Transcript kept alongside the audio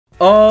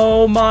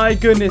Oh my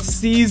goodness,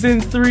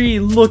 Season 3,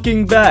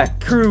 looking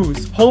back,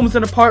 crews, homes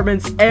and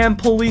apartments, and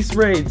police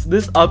raids.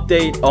 This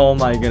update, oh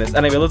my goodness.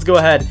 Anyway, let's go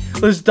ahead.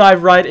 Let's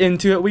dive right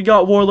into it. We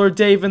got Warlord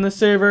Dave in the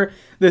server.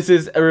 This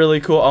is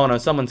really cool. Oh no,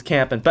 someone's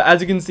camping. But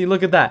as you can see,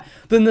 look at that.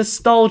 The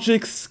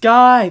nostalgic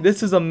sky.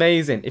 This is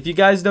amazing. If you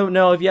guys don't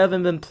know, if you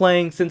haven't been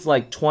playing since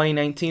like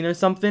 2019 or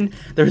something,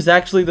 there's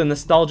actually the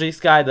nostalgic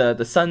sky,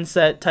 the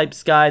sunset type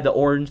sky, the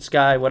orange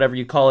sky, whatever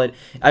you call it.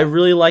 I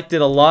really liked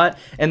it a lot.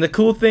 And the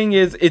cool thing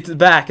is, it's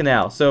back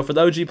now. So for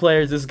the OG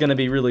players, this is going to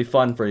be really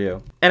fun for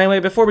you. Anyway,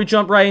 before we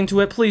jump right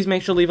into it, please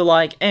make sure to leave a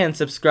like and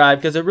subscribe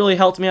because it really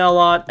helps me out a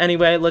lot.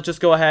 Anyway, let's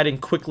just go ahead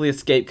and quickly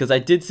escape because I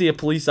did see a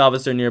police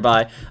officer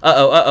nearby.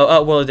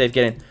 Warlord Dave,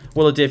 get in.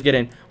 Warlord Dave, get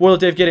in.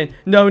 Warlord Dave, get in.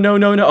 No.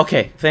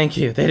 Okay, thank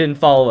you. They didn't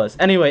follow us.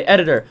 Anyway,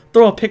 editor,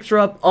 throw a picture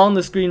up on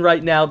the screen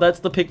right now. That's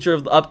the picture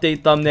of the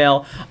update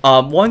thumbnail.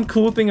 One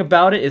cool thing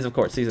about it is, of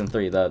course, Season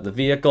 3, the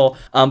vehicle.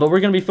 But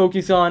we're going to be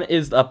focusing on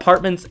is the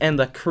apartments and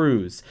the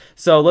crews.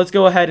 So let's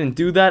go ahead and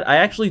do that. I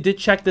actually did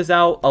check this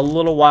out a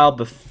little while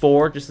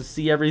before just to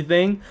see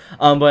everything.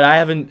 But I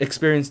haven't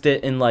experienced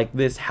it in, like,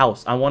 this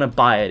house. I want to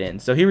buy it in.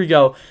 So here we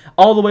go.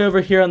 All the way over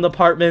here on the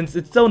apartments.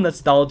 It's so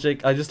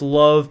nostalgic. I just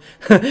love...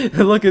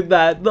 Look at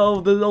that.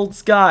 The old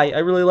sky. I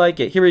really like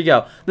it. Here we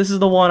go. This is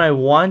the one I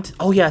want.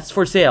 Oh, yeah, it's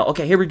for sale.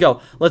 Okay, here we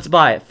go. Let's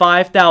buy it.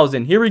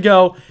 5,000. Here we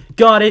go.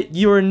 Got it.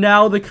 You are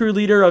now the crew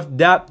leader of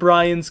Dat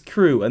Brian's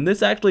crew. And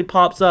this actually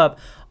pops up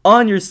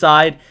on your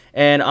side.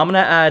 And I'm going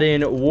to add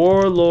in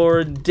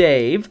Warlord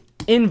Dave.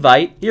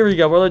 Invite. Here we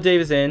go. Warlord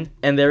Dave is in.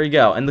 And there we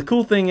go. And the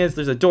cool thing is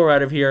there's a door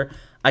out of here.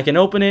 I can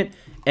open it.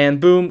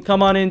 And boom,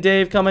 come on in,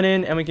 Dave, coming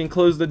in, and we can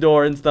close the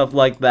door and stuff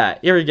like that.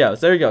 Here we go.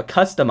 So there we go.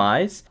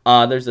 Customize.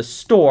 There's a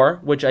store,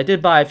 which I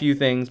did buy a few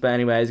things, but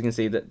anyway, as you can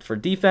see, that for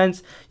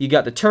defense, you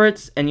got the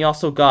turrets, and you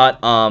also got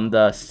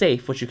the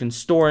safe, which you can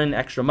store in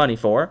extra money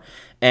for.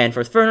 And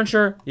for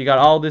furniture, you got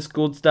all this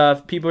cool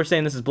stuff. People are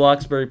saying this is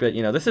Bloxburg, but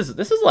you know, this is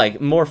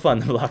like more fun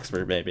than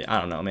Bloxburg, maybe. I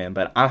don't know, man,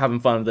 but I'm having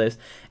fun with this.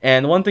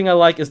 And one thing I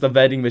like is the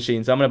vending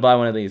machine, so I'm gonna buy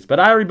one of these. But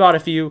I already bought a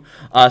few,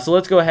 so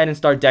let's go ahead and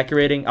start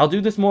decorating. I'll do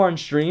this more on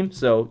stream,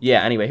 so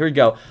yeah. Anyway, here we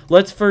go.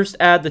 Let's first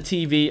add the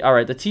TV. All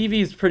right, the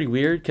TV is pretty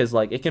weird because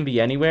like it can be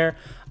anywhere.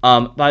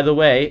 By the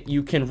way,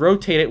 you can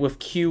rotate it with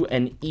Q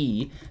and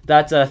E.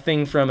 That's a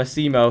thing from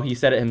Asimo. He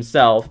said it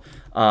himself.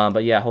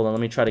 But yeah, hold on.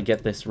 Let me try to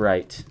get this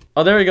right.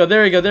 Oh, there we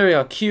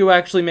go. Q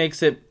actually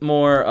makes it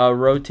more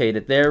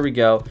rotated. There we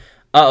go.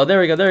 Uh-oh, there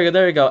we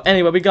go.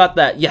 Anyway, we got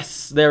that.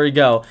 Yes, there we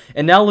go.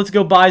 And now let's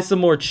go buy some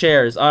more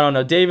chairs. I don't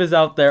know. Dave is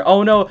out there.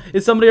 Oh, no.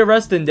 Is somebody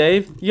arresting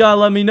Dave? You gotta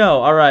let me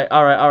know. All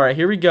right.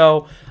 Here we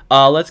go.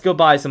 Let's go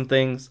buy some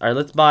things. All right,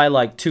 let's buy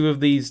like 2 of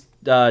these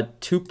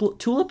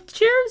tulip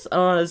chairs. I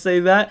don't want to say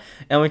that,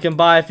 and we can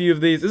buy a few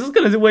of these. This is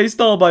gonna waste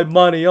all my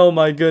money. Oh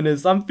my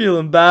goodness, I'm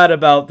feeling bad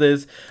about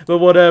this, but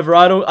whatever.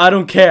 I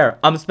don't care.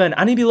 I'm spending.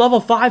 I need to be level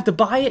 5 to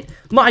buy it.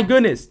 My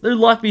goodness, they're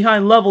locked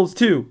behind levels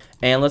too.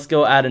 And let's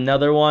go add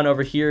another one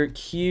over here.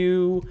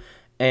 Q.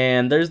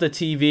 And there's the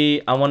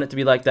TV. I want it to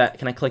be like that.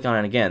 Can I click on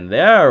it again?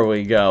 There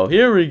we go.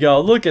 Here we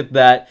go. Look at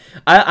that.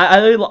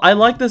 I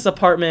like this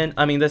apartment.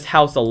 I mean, this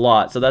house a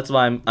lot. So that's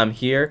why I'm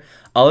here.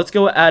 Let's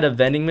go add a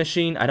vending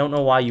machine. I don't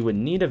know why you would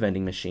need a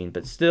vending machine,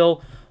 but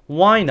still,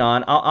 why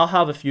not? I'll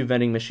have a few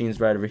vending machines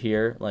right over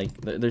here. Like,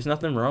 there's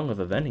nothing wrong with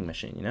a vending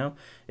machine, you know?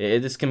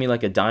 This can be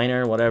like a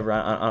diner, whatever.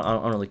 I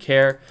don't really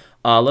care.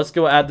 Let's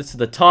go add this to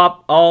the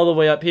top, all the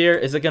way up here.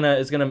 Is it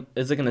gonna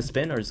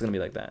spin, or is it gonna be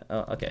like that?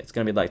 Oh, okay, it's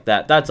gonna be like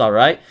that. That's all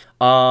right.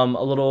 A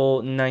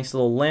little nice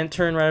little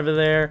lantern right over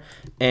there,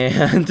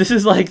 and this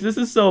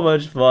is so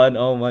much fun.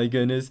 Oh my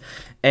goodness.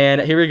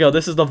 And here we go.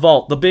 This is the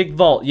vault, the big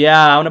vault.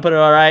 Yeah, I'm gonna put it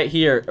right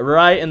here,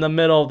 right in the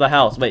middle of the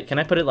house. Wait, can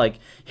I put it like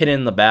hidden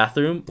in the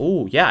bathroom?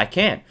 Oh yeah, I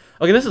can.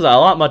 Okay, this is a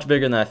lot much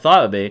bigger than I thought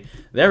it would be.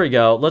 There we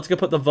go. Let's go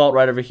put the vault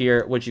right over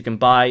here, which you can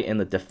buy in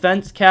the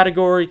defense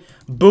category.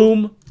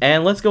 Boom.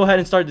 And let's go ahead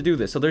and start to do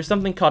this. So there's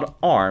something called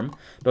arm,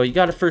 but you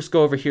got to first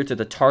go over here to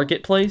the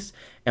target place.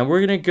 And we're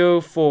going to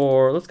go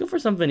for, let's go for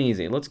something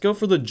easy. Let's go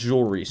for the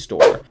jewelry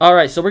store. All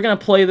right, so we're going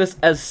to play this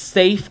as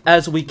safe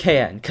as we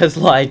can. Because,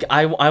 like,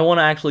 I want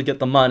to actually get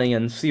the money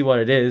and see what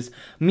it is.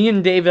 Me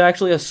and Dave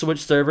actually have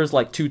switched servers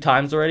like 2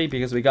 times already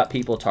because we got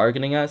people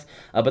targeting us.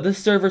 But this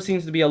server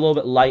seems to be a little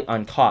bit light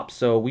on cops.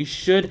 So we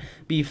should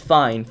be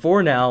fine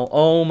for now.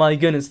 Oh my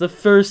goodness, the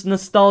first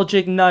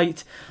nostalgic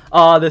night.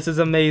 Oh, this is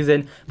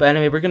amazing. But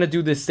anyway, we're going to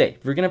do this safe.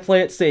 We're going to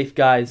play it safe,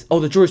 guys. Oh,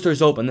 the jewelry store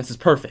is open. This is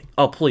perfect.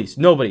 Oh, please.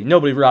 Nobody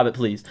rob it,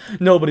 please.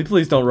 Nobody,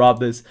 please don't rob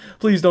this.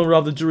 Please don't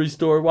rob the jewelry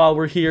store while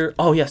we're here.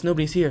 Oh, yes,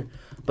 nobody's here.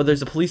 But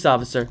there's a police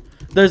officer.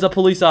 There's a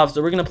police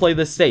officer. We're going to play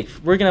this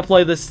safe. We're going to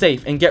play this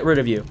safe and get rid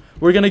of you.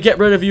 We're going to get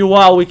rid of you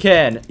while we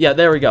can. Yeah,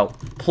 there we go.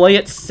 Play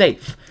it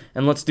safe.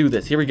 And let's do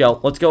this. Here we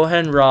go. Let's go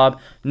ahead and rob.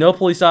 No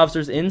police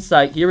officers in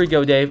sight. Here we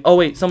go, Dave. Oh,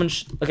 wait. Someone...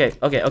 Okay.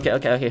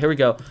 Here we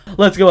go.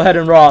 Let's go ahead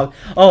and rob.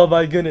 Oh,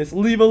 my goodness.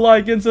 Leave a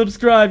like and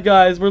subscribe,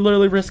 guys. We're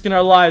literally risking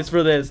our lives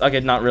for this.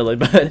 Okay, not really,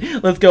 but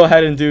let's go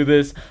ahead and do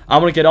this.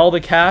 I'm going to get all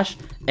the cash.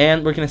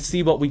 and we're gonna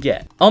see what we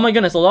get. Oh my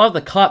goodness, a lot of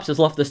the cops has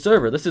left the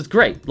server. This is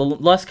great. The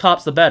less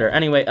cops, the better.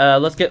 Anyway,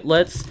 let's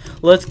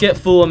get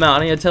full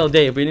amount. I need to tell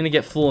Dave we need to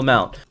get full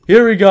amount.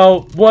 Here we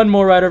go. One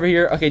more right over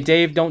here. Okay,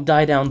 Dave, don't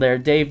die down there.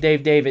 Dave,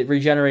 it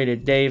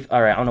regenerated. Dave.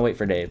 All right, I'm gonna wait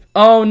for Dave.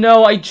 Oh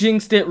no, I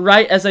jinxed it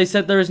right as I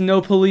said there's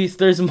no police.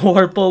 There's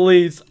more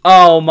police.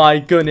 Oh my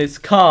goodness,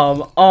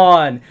 come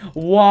on.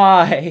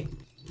 Why?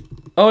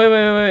 Oh,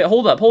 wait.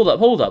 Hold up.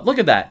 Look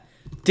at that.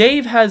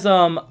 Dave has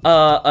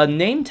a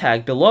name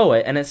tag below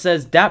it, and it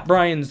says Dat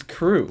Brian's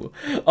Crew.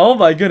 Oh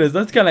my goodness,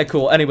 that's kind of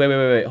cool. Anyway,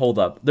 wait, hold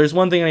up. There's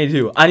one thing I need to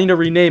do. I need to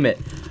rename it.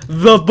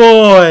 The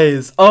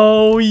Boys.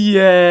 Oh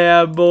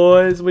yeah,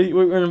 boys.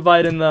 We're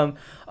inviting them.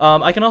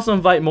 I can also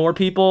invite more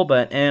people,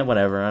 but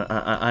whatever.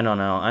 I don't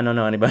know. I don't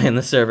know anybody in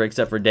the server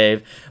except for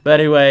Dave. But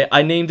anyway,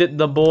 I named it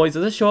The Boys.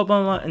 Does this show up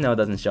on mine? No, it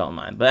doesn't show up on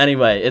mine. But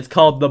anyway, it's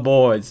called The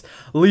Boys.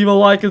 Leave a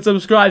like and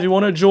subscribe if you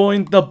want to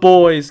join The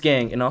Boys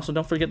gang. And also,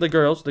 don't forget the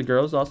girls. The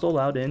girls also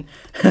allowed in.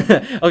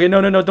 Okay,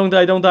 no. Don't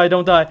die.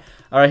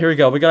 All right, here we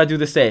go. We gotta do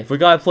this safe. We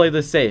gotta play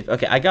this safe.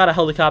 Okay, I got a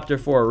helicopter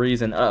for a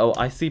reason. Uh-oh,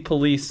 I see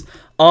police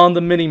on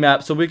the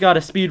mini-map, so we gotta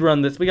speed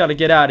run this. We gotta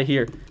get out of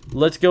here.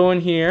 Let's go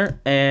in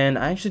here, and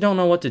I actually don't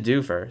know what to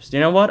do first.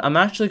 You know what? I'm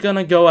actually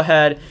gonna go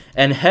ahead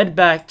and head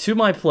back to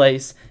my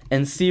place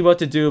and see what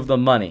to do with the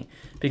money.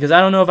 Because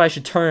I don't know if I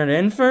should turn it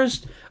in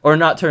first or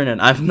not turn it in.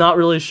 I'm not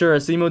really sure.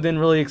 Simo didn't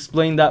really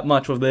explain that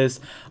much with this.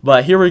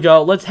 But here we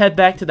go. Let's head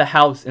back to the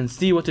house and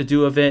see what to do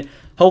with it.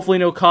 Hopefully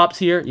no cops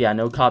here. Yeah,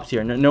 no cops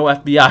here. No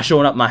FBI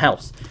showing up my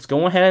house. Let's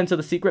go ahead into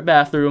the secret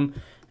bathroom.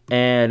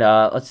 And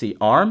let's see.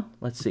 Arm.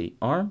 Let's see.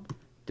 Arm.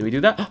 Did we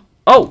do that?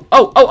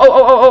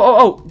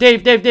 Oh.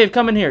 Dave,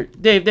 come in here.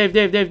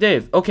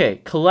 Dave. Okay,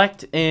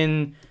 collect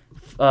in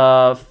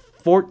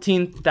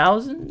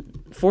 14,000?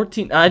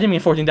 14, I didn't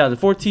mean 14,000.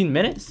 14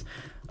 minutes?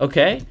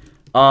 Okay.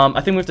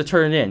 I think we have to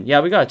turn it in.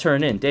 Yeah, we gotta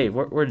turn it in. Dave,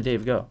 where did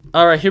Dave go?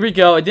 Alright, here we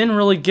go. It didn't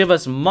really give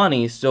us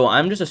money, so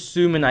I'm just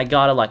assuming I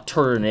gotta, like,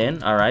 turn it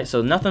in. Alright,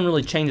 so nothing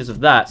really changes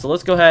with that. So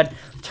let's go ahead,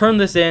 turn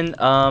this in.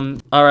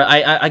 Alright,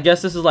 I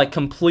guess this is, like,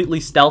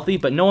 completely stealthy,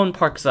 but no one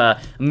parks a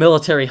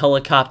military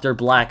helicopter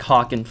Black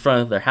Hawk in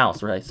front of their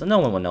house, right? So no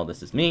one will know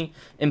this is me.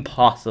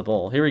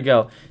 Impossible. Here we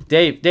go.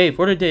 Dave,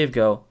 where did Dave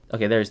go?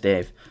 Okay, there's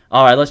Dave.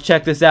 Alright, let's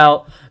check this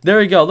out. There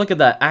we go. Look at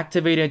that.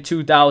 Activated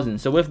 2,000.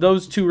 So with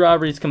those two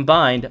robberies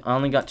combined, I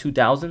only got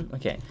 2,000.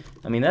 Okay.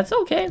 I mean, that's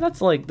okay.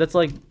 That's okay.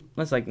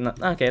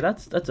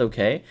 That's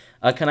okay.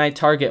 Can I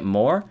target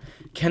more?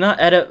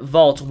 Cannot edit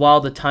Vault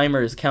while the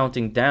timer is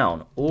counting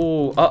down.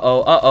 Ooh,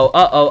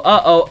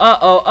 oh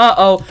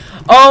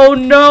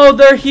no,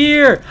 they're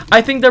here.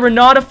 I think they were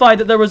notified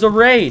that there was a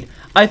raid.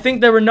 I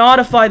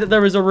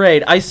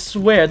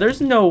swear,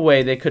 there's no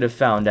way they could have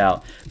found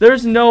out.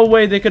 There's no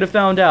way they could have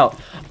found out.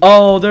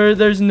 Oh,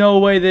 there's no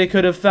way they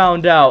could have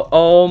found out.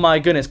 Oh my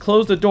goodness,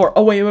 close the door.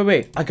 Oh,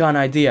 wait. I got an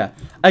idea.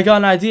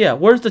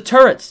 Where's the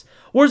turrets?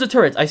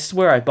 I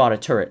swear I bought a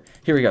turret.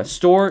 Here we go.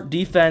 Store,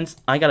 defense.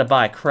 I gotta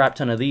buy a crap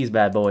ton of these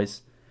bad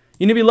boys.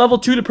 You need to be level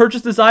 2 to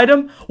purchase this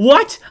item?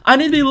 What? I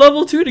need to be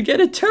level 2 to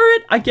get a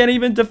turret? I can't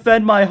even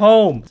defend my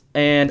home.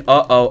 And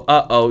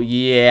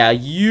yeah,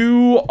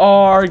 you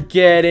are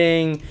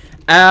getting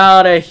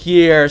out of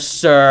here,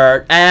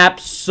 sir.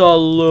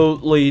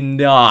 Absolutely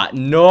not.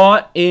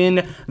 Not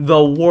in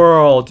the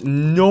world.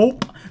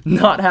 Nope.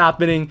 Not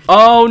happening.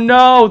 Oh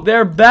no,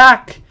 they're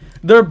back.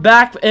 They're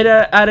back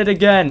at it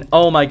again.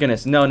 Oh my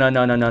goodness. No.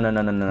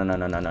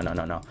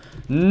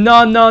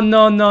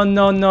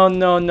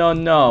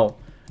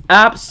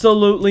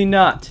 Absolutely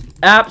not.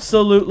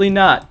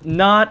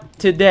 Not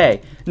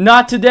today.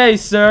 Not today,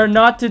 sir.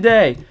 Not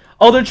today.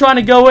 Oh, they're trying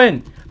to go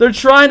in.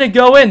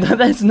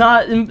 That's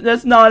not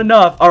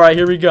enough. All right,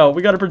 here we go.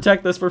 We got to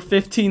protect this for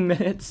 15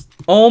 minutes.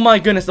 Oh my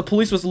goodness, the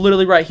police was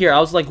literally right here. I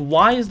was like,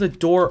 why is the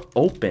door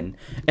open?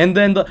 And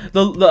then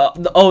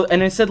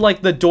and it said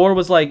like the door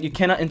was like, you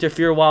cannot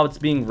interfere while it's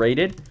being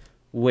raided.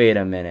 Wait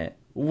a minute.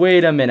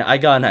 I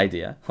got an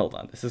idea. Hold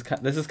on. This is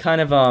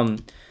kind of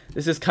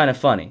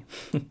funny.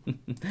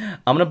 I'm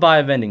gonna buy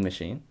a vending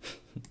machine,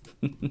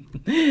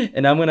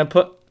 and I'm gonna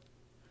put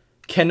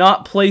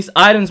cannot place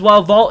items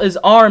while Vault is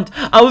armed.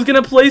 I was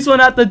gonna place one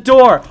at the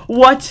door.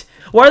 What?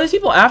 Why are these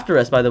people after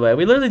us, by the way?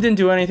 We literally didn't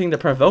do anything to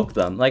provoke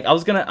them. Like, I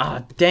was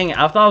gonna, dang it.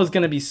 I thought I was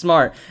gonna be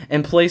smart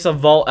and place a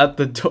Vault at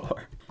the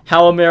door.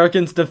 How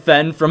Americans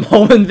defend from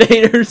home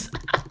invaders.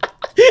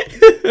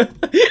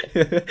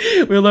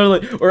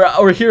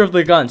 we're here with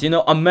the guns, you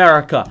know,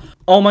 America.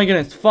 Oh my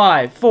goodness.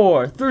 5,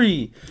 4,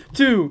 3,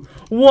 2,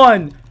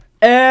 1,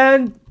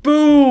 and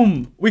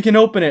boom! We can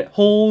open it.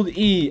 Hold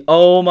E.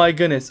 Oh my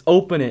goodness.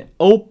 Open it.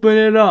 Open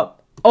it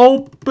up.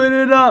 Oh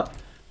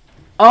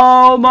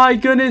my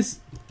goodness.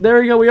 There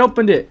we go. We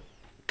opened it.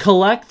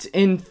 Collect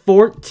in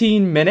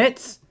 14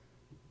 minutes?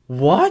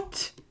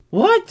 What?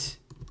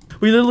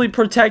 We literally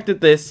protected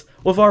this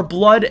with our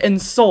blood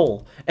and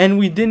soul. And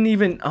we didn't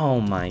even...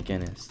 Oh my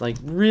goodness. Like,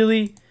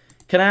 really?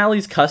 Can I at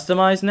least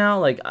customize now?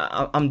 Like,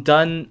 I'm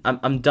done.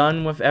 I'm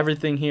done with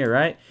everything here,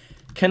 right?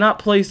 Cannot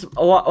place...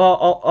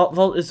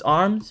 Vault is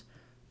armed?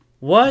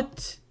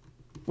 What?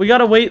 We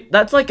gotta wait.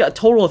 That's like a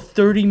total of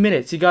 30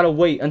 minutes. You gotta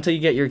wait until you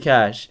get your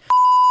cash.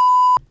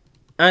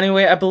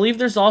 Anyway, I believe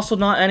there's also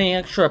not any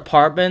extra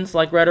apartments,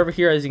 like right over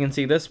here. As you can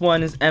see, this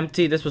one is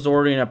empty. This was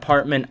already an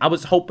apartment. I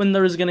was hoping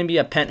there was going to be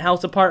a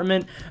penthouse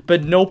apartment,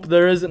 but nope,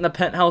 there isn't a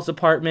penthouse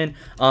apartment.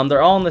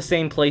 They're all in the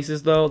same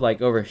places, though,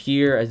 like over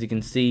here, as you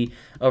can see.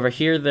 Over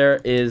here, there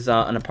is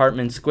an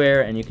apartment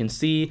square, and you can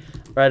see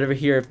right over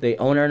here if they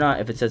own it or not,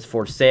 if it says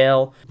for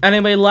sale.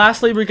 Anyway,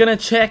 lastly, we're going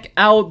to check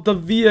out the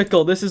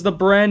vehicle. This is the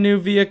brand new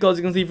vehicle, as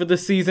you can see, for the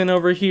season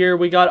over here.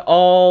 We got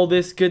all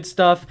this good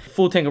stuff.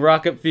 Full tank of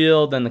rocket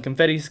fuel, then the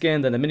confetti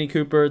skin, then the Mini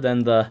Cooper,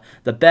 then the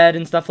bed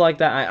and stuff like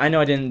that. I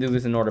know I didn't do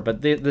this in order,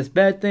 but this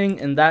bed thing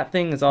and that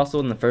thing is also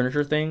in the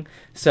furniture thing.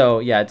 So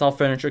yeah, it's all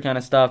furniture kind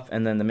of stuff,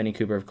 and then the Mini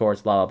Cooper, of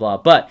course, blah blah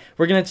blah. But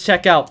we're gonna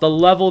check out the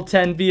level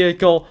 10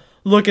 vehicle.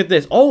 Look at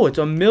this. Oh, it's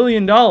 $1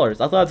 million. I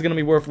thought it was going to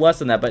be worth less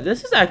than that, but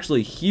this is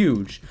actually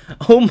huge.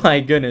 Oh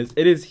my goodness.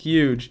 It is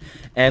huge.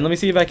 And let me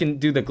see if I can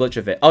do the glitch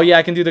of it. Oh yeah,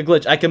 I can do the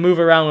glitch. I can move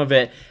around with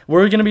it.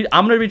 I'm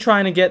going to be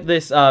trying to get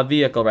this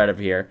vehicle right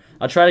over here.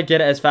 I'll try to get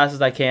it as fast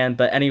as I can.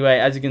 But anyway,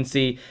 as you can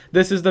see,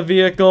 this is the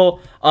vehicle.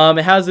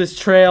 It has this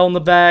trail in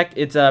the back.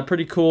 It's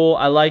pretty cool.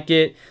 I like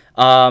it.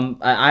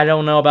 I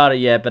don't know about it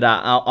yet, but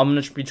I'm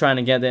going to be trying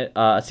to get it.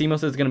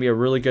 Simos is going to be a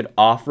really good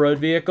off-road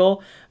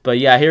vehicle. But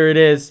yeah, here it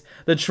is.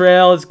 The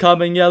trail is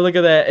coming. Yeah, look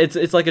at that.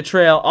 It's like a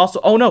trail. Also,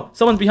 oh no,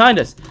 someone's behind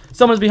us.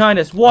 Someone's behind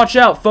us. Watch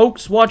out,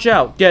 folks. Watch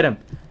out. Get him.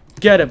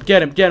 Get him.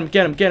 Get him. Get him.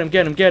 Get him. Get him.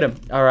 Get him. Get him.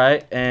 All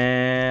right,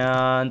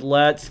 and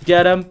let's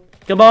get him.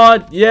 Come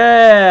on.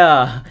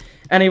 Yeah.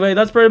 Anyway,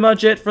 that's pretty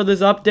much it for this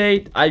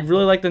update. I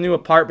really like the new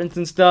apartments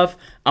and stuff.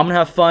 I'm gonna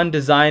have fun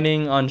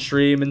designing on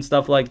stream and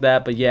stuff like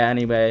that. But yeah,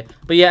 anyway.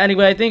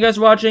 Thank you guys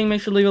for watching.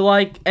 Make sure to leave a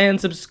like and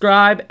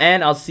subscribe,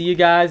 and I'll see you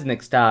guys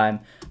next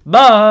time.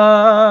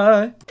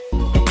 Bye!